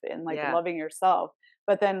yourself and like yeah, loving yourself.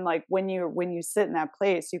 But then like when you sit in that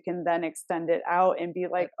place, you can then extend it out and be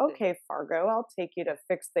like, that's it. okay, Fargo, I'll take you to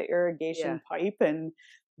fix the Yeah, irrigation pipe and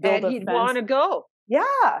build and a he'd fence. wanna go.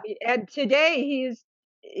 Yeah. And today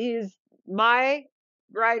he's my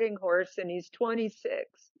riding horse, and he's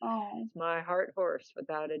 26. Oh. He's my heart horse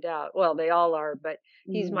without a doubt. Well, they all are, but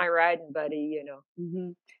he's Mhm. my riding buddy.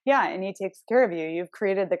 Mhm. Yeah, and he takes care of you. You've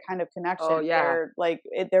created the kind of Oh, connection yeah. where, like,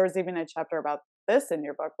 there was even a chapter about this in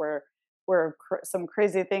your book where some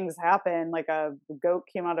crazy things happen, like a goat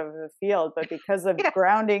came out of the field, but because of Yeah,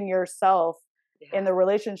 grounding yourself in yeah, the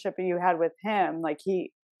relationship you had with him, like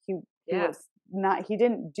he yeah, was not he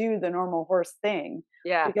didn't do the normal horse thing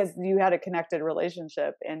yeah. because you had a connected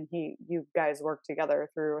relationship and you guys worked together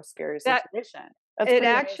through a scary That situation. That's It pretty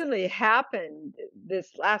amazing. actually happened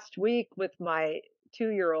this last week with my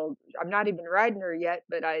 2-year-old. I'm not even riding her yet,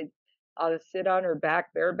 but I'll sit on her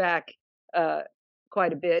back, bareback, uh,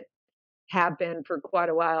 quite a bit, have been for quite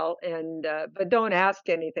a while, and, but don't ask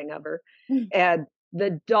anything of her. And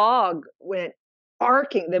the dog went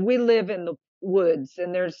barking. That we live in the woods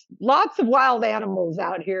and there's lots of wild animals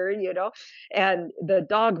out here, and the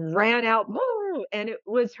dog ran out, and it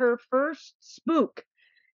was her first spook.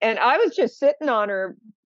 And I was just sitting on her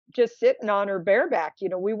bareback,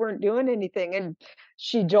 we weren't doing anything. And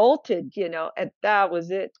she jolted, and that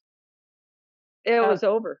was it. It was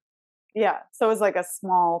over. Yeah. So it was like a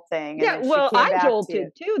small thing. And Yeah. then she Well, came I back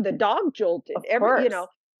jolted too. The dog jolted. Of course.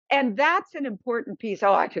 And that's an important piece.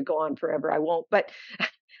 Oh, I could go on forever. I won't. But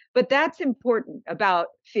that's important about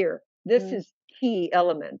fear. This is key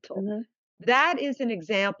elemental. Mm-hmm. That is an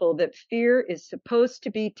example that fear is supposed to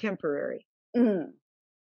be temporary. Mm-hmm.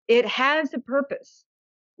 It has a purpose.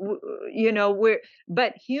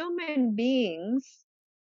 But human beings,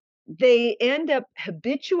 they end up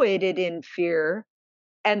habituated in fear,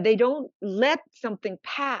 and they don't let something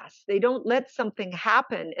pass. They don't let something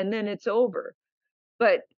happen and then it's over.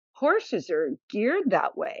 But horses are geared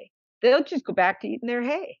that way. They'll just go back to eating their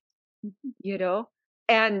hay,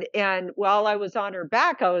 And while I was on her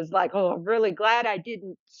back, I was like, oh, I'm really glad I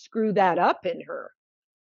didn't screw that up in her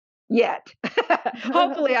yet.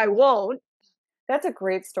 Hopefully I won't. That's a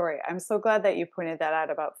great story. I'm so glad that you pointed that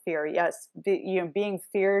out about fear. Yes, being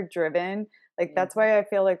fear driven, like that's why I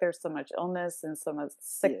feel like there's so much illness and so much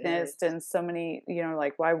sickness and so many,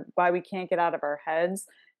 like why we can't get out of our heads,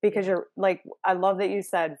 because you're like, I love that you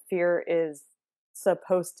said fear is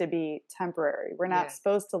supposed to be temporary. We're not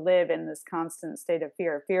supposed to live in this constant state of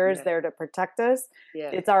fear. Fear is there to protect us.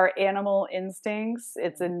 It's our animal instincts.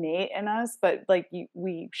 It's innate in us, but like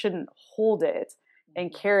we shouldn't hold it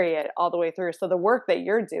and carry it all the way through. So the work that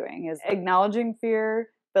you're doing is acknowledging fear,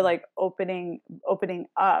 but like opening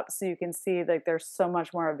up so you can see like there's so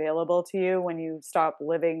much more available to you when you stop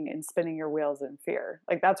living and spinning your wheels in fear.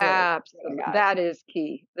 Like that's really absolutely, that is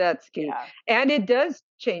key. That's key. Yeah. And it does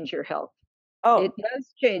change your health. Oh, it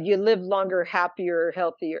does change. You live longer, happier,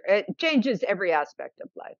 healthier. It changes every aspect of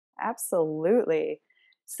life. Absolutely.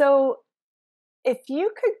 So if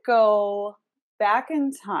you could go back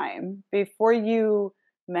in time before you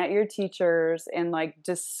met your teachers and like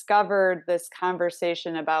discovered this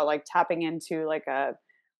conversation about like tapping into like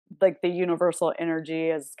the universal energy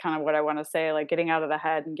is kind of what I want to say, like getting out of the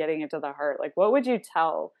head and getting into the heart, like what would you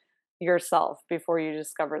tell yourself before you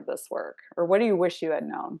discovered this work? Or what do you wish you had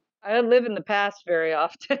known? I don't live in the past very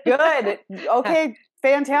often. Good. Okay.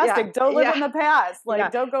 Fantastic. Don't live in the past.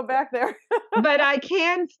 Like, don't go back there. But I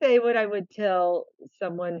can say what I would tell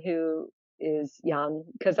someone who is young,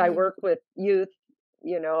 because I work with youth.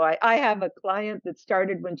 I have a client that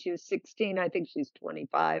started when she was 16. I think she's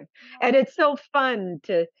 25. And it's so fun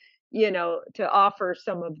to offer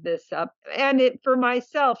some of this up. And for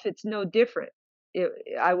myself, it's no different.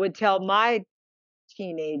 I would tell my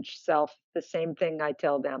teenage self the same thing I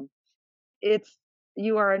tell them.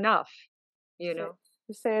 You are enough,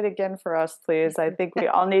 Say it again for us, please. I think we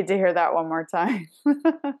all need to hear that one more time.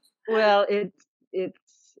 Well, it's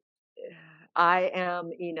I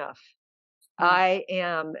am enough. I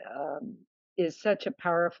am is such a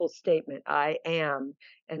powerful statement. I am,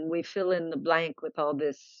 and we fill in the blank with all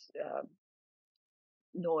this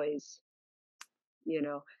noise,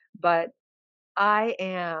 but I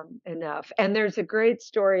am enough. And there's a great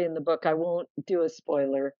story in the book. I won't do a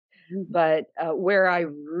spoiler, but where I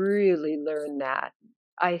really learned that.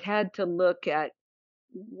 I had to look at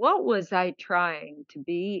what was I trying to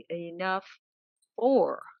be enough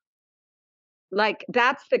for? Like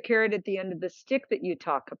that's the carrot at the end of the stick that you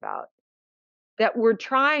talk about, that we're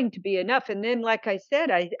trying to be enough. And then, like I said,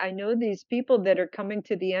 I know these people that are coming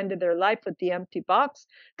to the end of their life with the empty box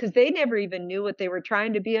because they never even knew what they were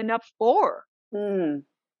trying to be enough for.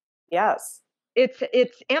 Yes.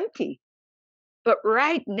 It's empty. But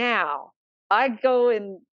right now, I go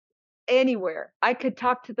in anywhere. I could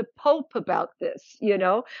talk to the Pope about this,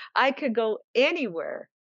 I could go anywhere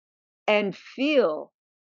and feel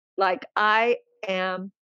like I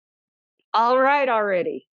am all right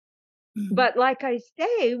already. But like I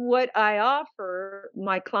say, what I offer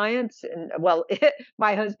my clients, and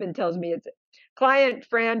my husband tells me it's client,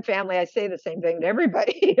 friend, family. I say the same thing to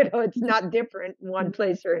everybody. It's not different in one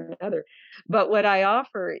place or another. But what I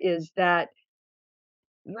offer is that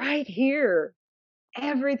right here,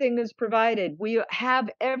 everything is provided. We have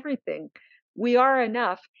everything. We are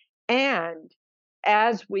enough. And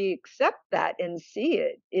as we accept that and see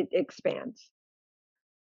it, it expands.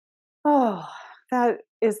 Oh, that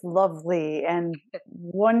is lovely and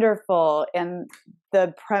wonderful. And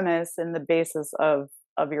the premise and the basis of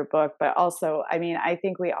your book, but also, I mean, I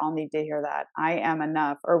think we all need to hear that. I am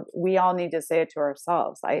enough, or we all need to say it to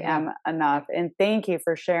ourselves. I am enough. And thank you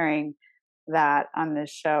for sharing that on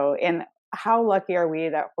this show. And how lucky are we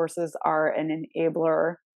that horses are an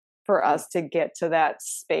enabler for us to get to that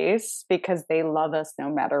space because they love us no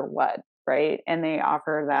matter what, right? And they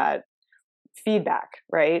offer that feedback,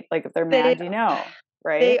 right? Like if they're mad,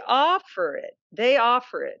 right? They offer it. They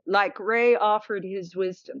offer it. Like Ray offered his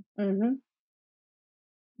wisdom. Mm-hmm.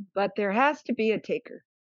 But there has to be a taker.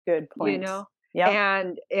 Good point. You know? Yeah.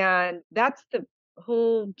 And that's the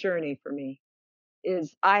whole journey for me,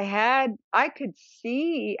 is I could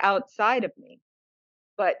see outside of me,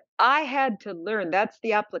 but I had to learn. That's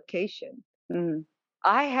the application. Mm-hmm.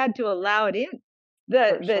 I had to allow it in.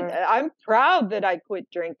 Sure. I'm proud that I quit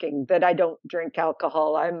drinking, that I don't drink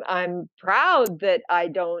alcohol. I'm proud that I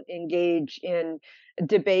don't engage in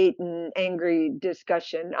debate and angry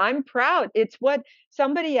discussion. I'm proud. It's what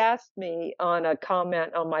somebody asked me on a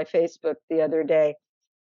comment on my Facebook the other day.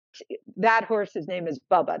 That horse's name is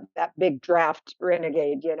Bubba, that big draft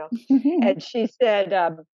renegade, you know. And she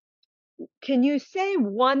said, can you say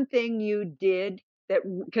one thing you did that,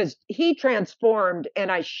 because he transformed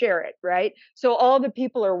and I share it, right? So all the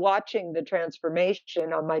people are watching the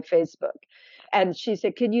transformation on my Facebook. And she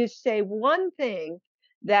said, can you say one thing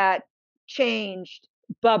that changed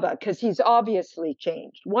Bubba? Because he's obviously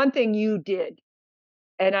changed. One thing you did.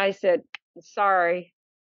 And I said, sorry,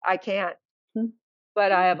 I can't.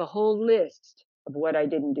 But I have a whole list of what I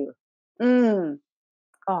didn't do.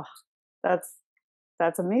 Oh,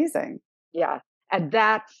 that's amazing. Yeah. And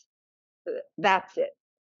that's it.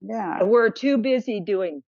 Yeah. And we're too busy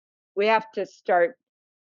doing. We have to start.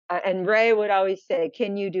 And Ray would always say,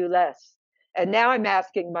 can you do less? And now I'm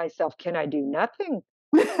asking myself, can I do nothing?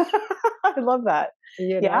 I love that.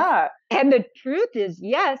 You know? Yeah. And the truth is,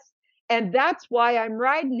 yes. And that's why I'm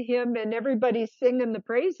riding him and everybody's singing the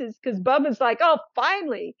praises, because Bubba's like, oh,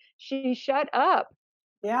 finally, she shut up.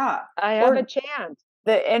 Yeah. I have a chance.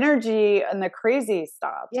 The energy and the crazy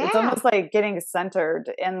stops. Yeah. It's almost like getting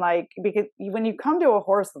centered, and like, because when you come to a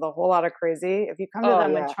horse with a whole lot of crazy, if you come to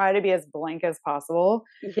them and try to be as blank as possible,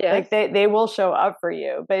 like they will show up for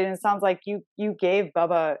you. But it sounds like you gave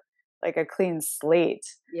Bubba like a clean slate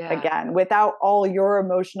again, without all your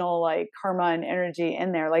emotional like karma and energy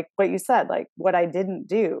in there. Like what you said, like what I didn't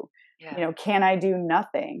do, you know, can I do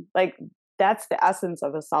nothing? Like that's the essence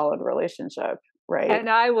of a solid relationship. Right. And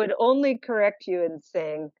I would only correct you in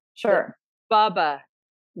saying, sure, Bubba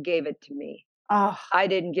gave it to me. Oh. I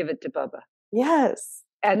didn't give it to Bubba. Yes.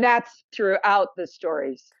 And that's throughout the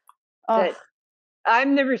stories. That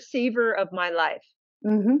I'm the receiver of my life.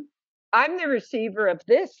 Mm-hmm. I'm the receiver of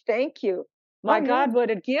this. Thank you. My God,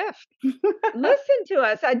 what a gift. Listen to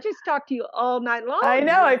us. I just talked to you all night long. I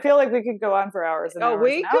know. I feel like we could go on for hours and hours. Oh,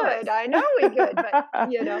 we could. I know we could.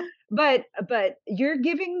 But, you know, but you're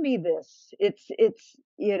giving me this. It's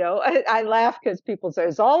you know, I laugh because people say,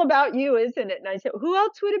 it's all about you, isn't it? And I said, who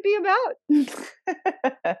else would it be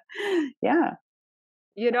about? Yeah.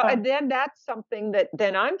 You know, and then that's something that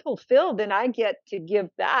then I'm fulfilled and I get to give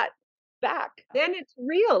that back. Then it's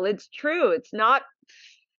real. It's true. It's not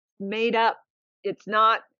made up. It's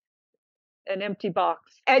not an empty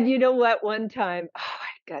box. And you know what? One time, I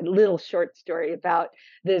got a little short story about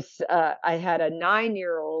this. I had a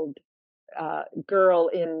 9-year-old girl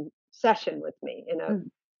in session with me, in a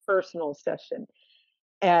personal session.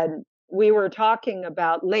 And we were talking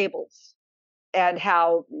about labels and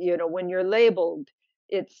how, you know, when you're labeled,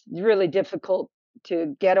 it's really difficult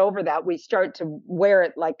to get over that. We start to wear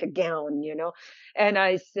it like a gown, you know. And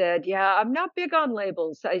I said, yeah, I'm not big on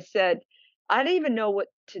labels. I said, I don't even know what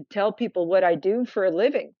to tell people what I do for a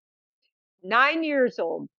living. 9 years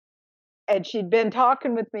old. And she'd been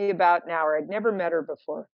talking with me about an hour. I'd never met her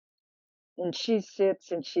before. And she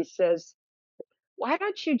sits and she says, why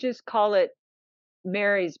don't you just call it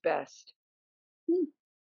Mary's Best?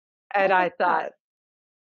 And I thought,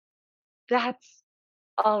 that's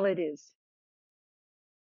all it is.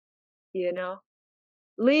 You know,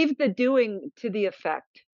 leave the doing to the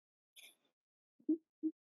effect.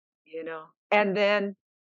 You know, and then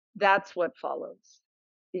that's what follows.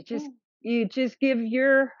 You just give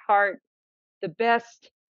your heart the best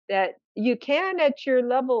that you can at your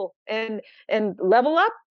level, and level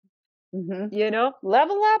up. You know,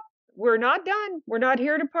 level up. We're not done. We're not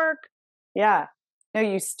here to park. Yeah. No,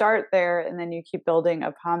 you start there and then you keep building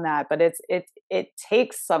upon that. But it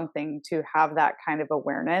takes something to have that kind of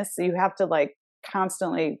awareness. So you have to like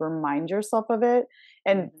constantly remind yourself of it.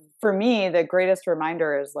 And for me, the greatest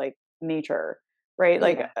reminder is like nature, right?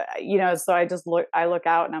 Like, you know, so I look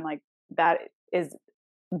out and I'm like, that is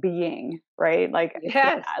being, right? Like,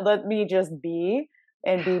 let me just be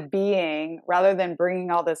and be being rather than bringing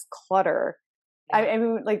all this clutter. I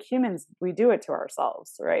mean, like humans, we do it to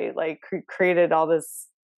ourselves, right? Like created all this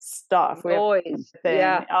stuff. Noise.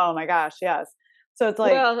 Oh my gosh, yes. So it's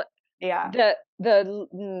like, well, Yeah.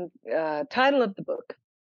 The title of the book,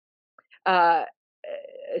 uh,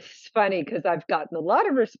 it's funny because I've gotten a lot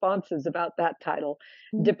of responses about that title,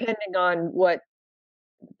 Mm. depending on what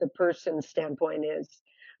the person's standpoint is.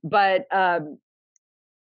 But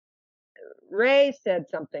Ray said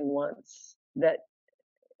something once that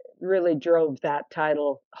really drove that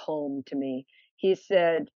title home to me. He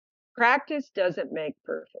said, "Practice doesn't make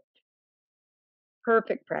perfect.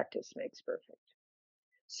 Perfect practice makes perfect."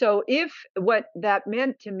 So if what that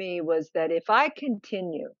meant to me was that if I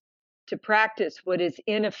continue to practice what is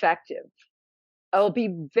ineffective, I'll be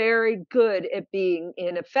very good at being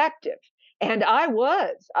ineffective. And I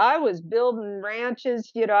was building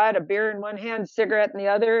ranches, I had a beer in one hand, cigarette in the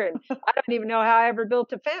other, and I don't even know how I ever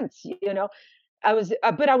built a fence.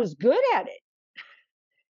 But I was good at it.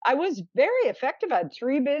 I was very effective. I had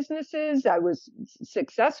 3 businesses. I was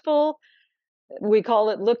successful. We call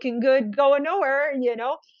it looking good, going nowhere.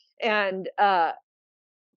 And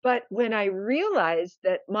but when I realized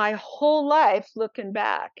that my whole life, looking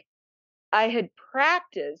back, I had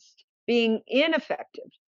practiced being ineffective.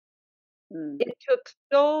 It took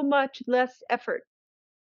so much less effort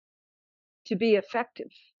to be effective.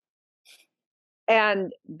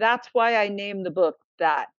 And that's why I named the book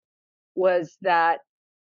that, was that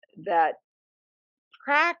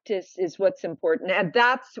practice is what's important. And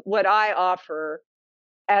that's what I offer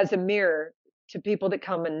as a mirror to people that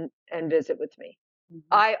come and visit with me.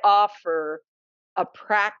 I offer a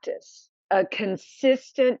practice, a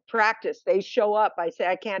consistent practice. They show up. I say,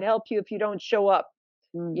 I can't help you if you don't show up.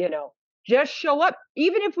 Just show up.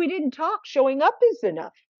 Even if we didn't talk, showing up is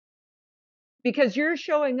enough, because you're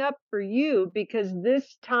showing up for you, because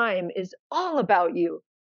this time is all about you.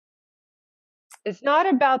 It's not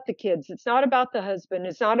about the kids. It's not about the husband.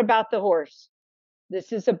 It's not about the horse.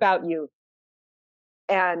 This is about you.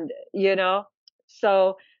 And,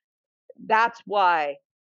 so that's why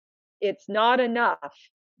it's not enough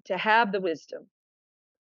to have the wisdom.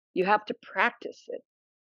 You have to practice it.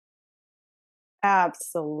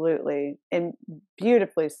 Absolutely. And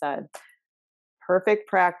beautifully said. Perfect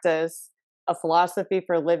practice, a philosophy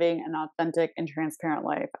for living an authentic and transparent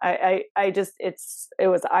life. I just, it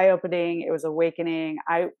was eye opening. It was awakening.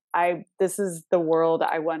 This is the world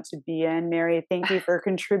I want to be in. Mary, thank you for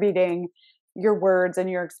contributing your words and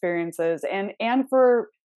your experiences, and for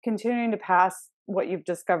continuing to pass what you've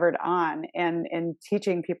discovered on, and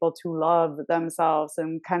teaching people to love themselves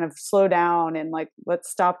and kind of slow down and like, let's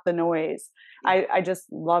stop the noise. I just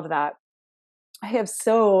love that. I have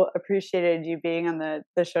so appreciated you being on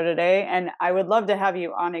the show today, and I would love to have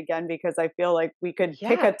you on again, because I feel like we could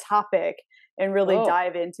pick a topic and really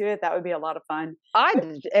dive into it. That would be a lot of fun.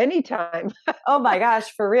 Anytime. Oh my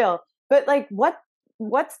gosh, for real. But like,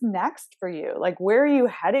 what's next for you? Like, where are you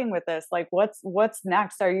heading with this? Like, what's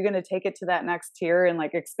next? Are you going to take it to that next tier and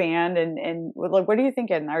like expand, and like, what are you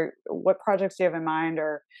thinking? What projects do you have in mind,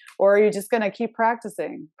 or are you just going to keep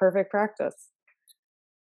practicing perfect practice?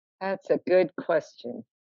 That's a good question.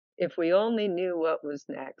 If we only knew what was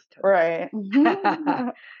next. Right.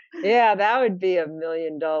 Yeah, that would be $1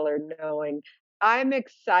 million knowing. I'm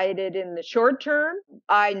excited in the short term.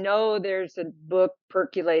 I know there's a book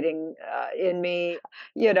percolating in me.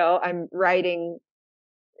 I'm writing.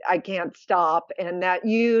 I can't stop. And that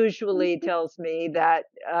usually tells me that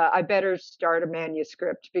I better start a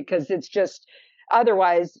manuscript, because it's just,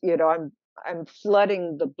 otherwise, I'm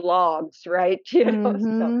flooding the blogs, right? So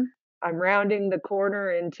I'm rounding the corner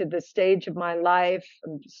into the stage of my life.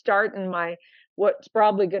 I'm starting what's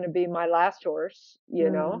probably going to be my last horse,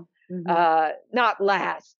 not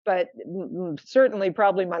last, but certainly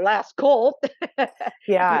probably my last colt.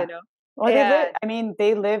 Yeah. Well,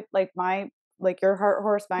 they live like your heart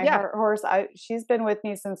horse, my heart horse. She's been with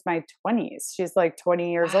me since my 20s. She's like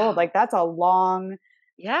 20 years old. Like, that's a long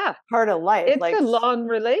part of life. It's like a long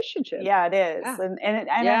relationship. Yeah, it is. Yeah. And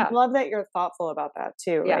I love that you're thoughtful about that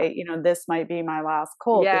too, right? This might be my last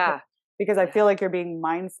colt, because I feel like you're being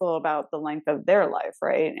mindful about the length of their life,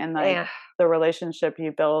 right? And like the relationship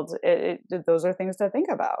you build, those are things to think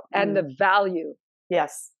about. And the value.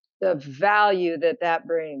 Yes. The value that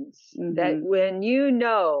brings. That when you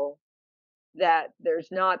know that there's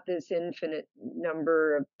not this infinite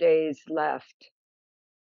number of days left,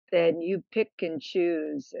 then you pick and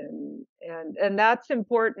choose, and that's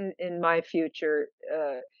important in my future,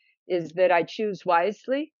 is that I choose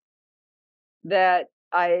wisely, that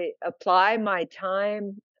I apply my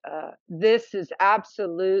time. This is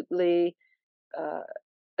absolutely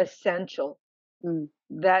essential,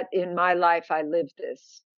 that in my life I live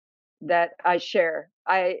this, that I share.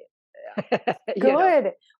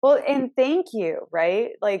 Good. Well, and thank you,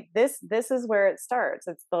 right? Like this is where it starts.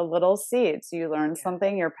 It's the little seeds. You learn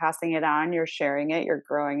something, you're passing it on, you're sharing it, you're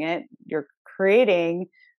growing it, you're creating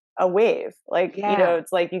a wave. Like,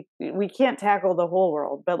 it's like we can't tackle the whole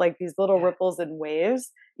world, but like these little ripples and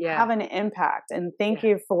waves have an impact. And thank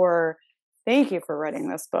you for writing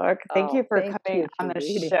this book. Thank you for coming on the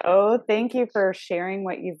show. Thank you for sharing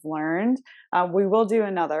what you've learned. We will do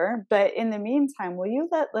another, but in the meantime, will you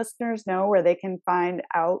let listeners know where they can find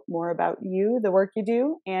out more about you, the work you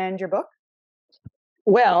do, and your book?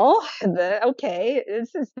 Well, this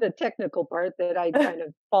is the technical part that I kind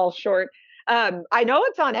of fall short. I know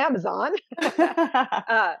it's on Amazon,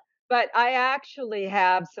 but I actually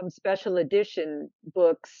have some special edition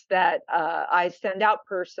books that I send out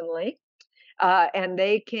personally. And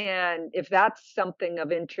they can, if that's something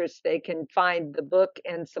of interest, they can find the book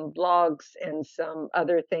and some blogs and some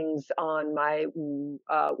other things on my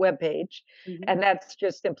webpage. Mm-hmm. And that's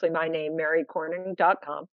just simply my name,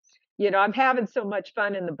 marycorning.com. I'm having so much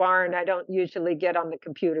fun in the barn. I don't usually get on the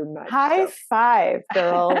computer much. High five,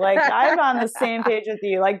 girl. Like, I'm on the same page with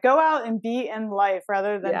you. Like, go out and be in life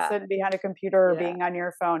rather than sitting behind a computer or being on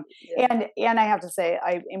your phone. Yeah. And I have to say,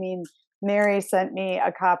 I mean, Mary sent me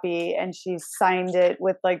a copy and she signed it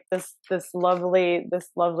with like this lovely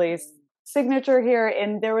signature here.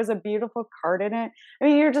 And there was a beautiful card in it. I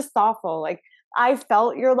mean, you're just thoughtful. Like, I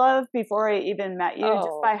felt your love before I even met you,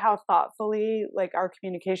 just by how thoughtfully like our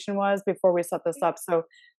communication was before we set this up. So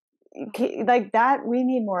like that, we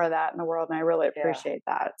need more of that in the world. And I really appreciate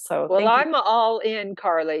that. So well, I'm all in,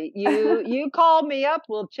 Carly. You call me up.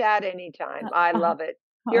 We'll chat anytime. I love it.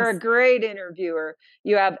 You're a great interviewer.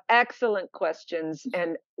 You have excellent questions,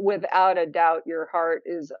 and without a doubt, your heart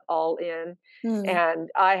is all in. And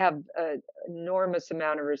I have an enormous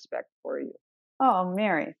amount of respect for you. Oh,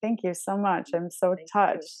 Mary, thank you so much. I'm so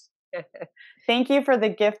touched. Thank you for the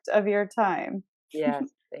gift of your time. Yes,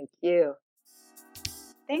 thank you.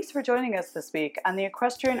 Thanks for joining us this week on the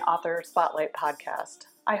Equestrian Author Spotlight podcast.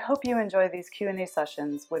 I hope you enjoy these Q&A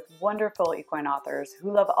sessions with wonderful equine authors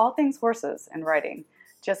who love all things horses and riding,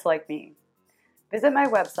 just like me. Visit my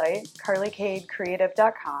website,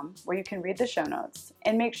 carlycadecreative.com, where you can read the show notes,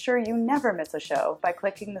 and make sure you never miss a show by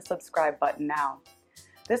clicking the subscribe button now.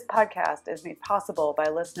 This podcast is made possible by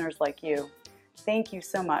listeners like you. Thank you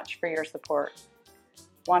so much for your support.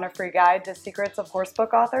 Want a free guide to secrets of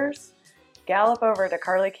horsebook authors? Gallop over to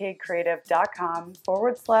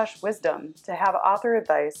carlycadecreative.com/wisdom to have author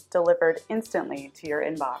advice delivered instantly to your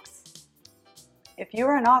inbox. If you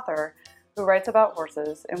are an author who writes about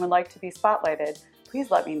horses and would like to be spotlighted, please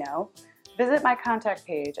let me know. Visit my contact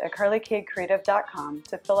page at carlycadecreative.com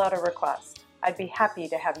to fill out a request. I'd be happy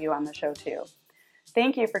to have you on the show too.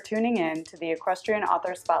 Thank you for tuning in to the Equestrian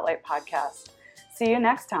Author Spotlight podcast. See you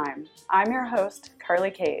next time. I'm your host,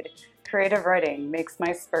 Carly Cade. Creative writing makes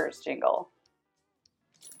my spurs jingle.